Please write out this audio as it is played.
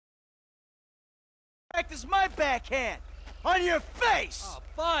practice my backhand. On your face! Oh,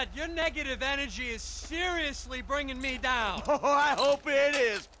 Bud, your negative energy is seriously bringing me down. Oh, I hope it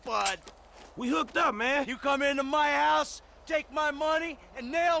is, Bud. We hooked up, man. You come into my house, take my money,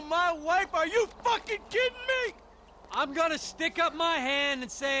 and nail my wife? Are you fucking kidding me? I'm gonna stick up my hand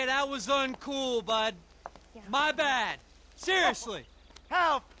and say that was uncool, Bud. Yeah. My bad. Seriously. Oh,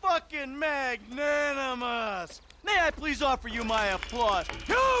 how fucking magnanimous. May I please offer you my applause?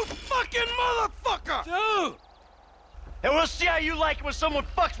 You fucking motherfucker! Dude! And we'll see how you like it when someone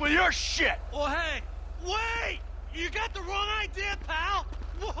fucks with your shit. Well, hey, wait! You got the wrong idea, pal!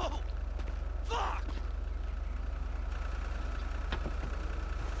 Whoa! Fuck!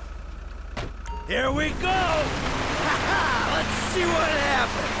 Here we go! Let's see what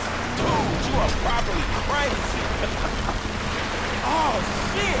happens. Dude, you are probably crazy. Oh,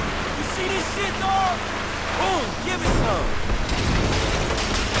 shit! You see this shit, dog? Boom, give it some.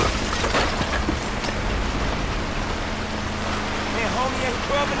 Man, homie ain't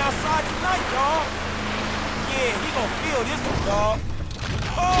clubbing outside tonight, dog. Yeah, he gon' feel this one, dog.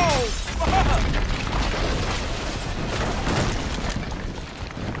 Oh, fuck!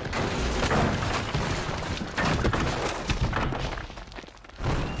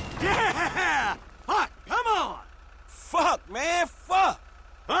 Yeah! Fuck, come on! Fuck, man, fuck!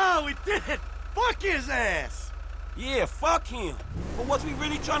 Oh, we did it! Fuck his ass! Yeah, fuck him. But was we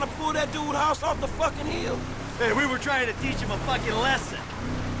really trying to pull that dude's house off the fucking hill? Hey, we were trying to teach him a fucking lesson.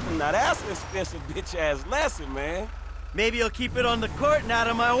 Now that's an expensive bitch-ass lesson, man. Maybe he'll keep it on the court and out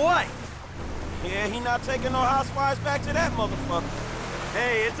of my wife. Yeah, he not taking no housewives back to that motherfucker.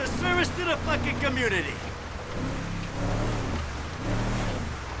 Hey, it's a service to the fucking community.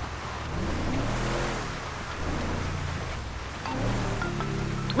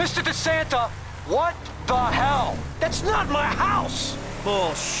 Mr. DeSanta, what the hell? That's not my house!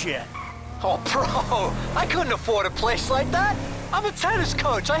 Bullshit. Oh, bro, I couldn't afford a place like that. I'm a tennis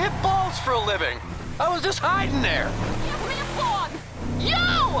coach. I hit balls for a living. I was just hiding there. Give me a phone!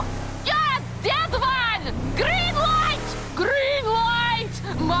 You! You're a dead one! Green light! Green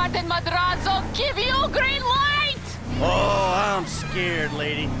light! Martin Madrazo, give you green light! Oh, I'm scared,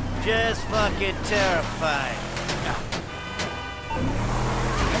 lady. Just fucking terrified.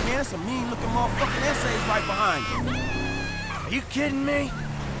 Hey, man, that's a mean-looking motherfucking essays right behind you. Are you kidding me?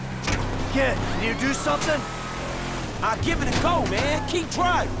 Kid, can you do something? I'll give it a go, man. Keep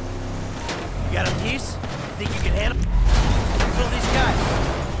trying. You got a piece? Think you can handle kill these guys?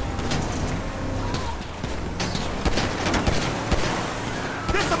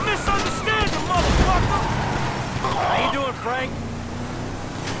 This a misunderstanding, motherfucker! How you doing, Frank?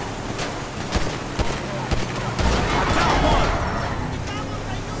 I got one.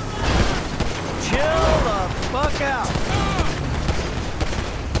 Chill the fuck out.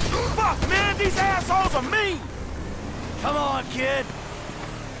 Fuck, man, these assholes are mean! Come on, kid.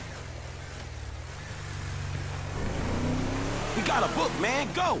 We got a book, man,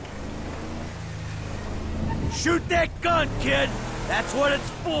 go! Shoot that gun, kid. That's what it's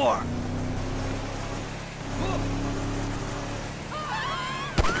for.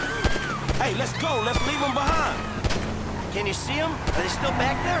 Hey, let's go, let's leave them behind. Can you see them? Are they still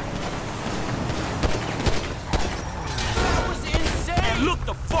back there? That was insane! And look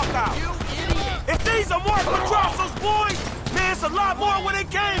the fuck out! You idiot! If these are Mark Madrazo's boys, man, it's a lot more where they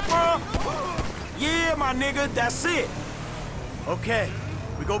came from! Yeah, my nigga, that's it. Okay,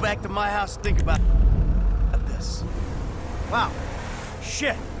 we go back to my house and think about this. Wow,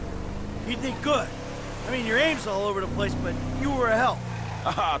 shit. You did good. I mean, your aim's all over the place, but you were a help.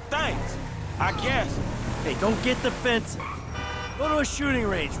 Thanks. I guess. Hey, don't get defensive. Go to a shooting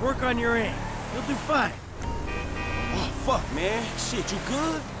range, work on your aim. You'll do fine. Oh, fuck, man. Shit, you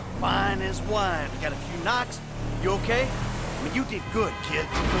good? Fine as wine. Got a few knocks. You okay? I mean, you did good, kid.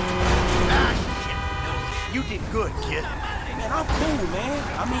 Ah, shit. You did good, kid. Man, I'm cool, man.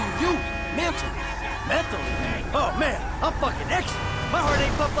 I mean, you. Mentally. Mentally? Oh, man, I'm fucking excellent. My heart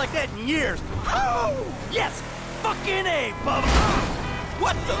ain't pumped like that in years. Oh, yes. Fucking A, Bubba.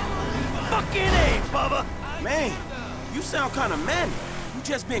 What the? Fucking A, Bubba. Man, you sound kind of manic. You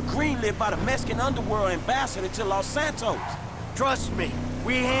just been greenlit by the Mexican underworld ambassador to Los Santos. Trust me,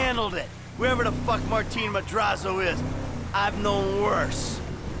 we handled it. Whoever the fuck Martin Madrazo is, I've known worse.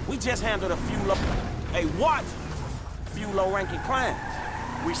 We just handled a few low... Hey, what? A few low-ranking crimes.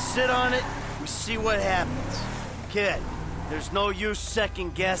 We sit on it, we see what happens. Kid, there's no use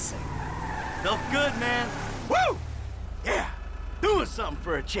second-guessing. Felt good, man. Woo! Yeah, doing something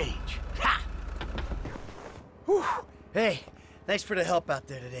for a change. Ha! Whew. Hey, thanks for the help out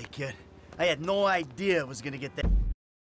there today, kid. I had no idea it was gonna get that...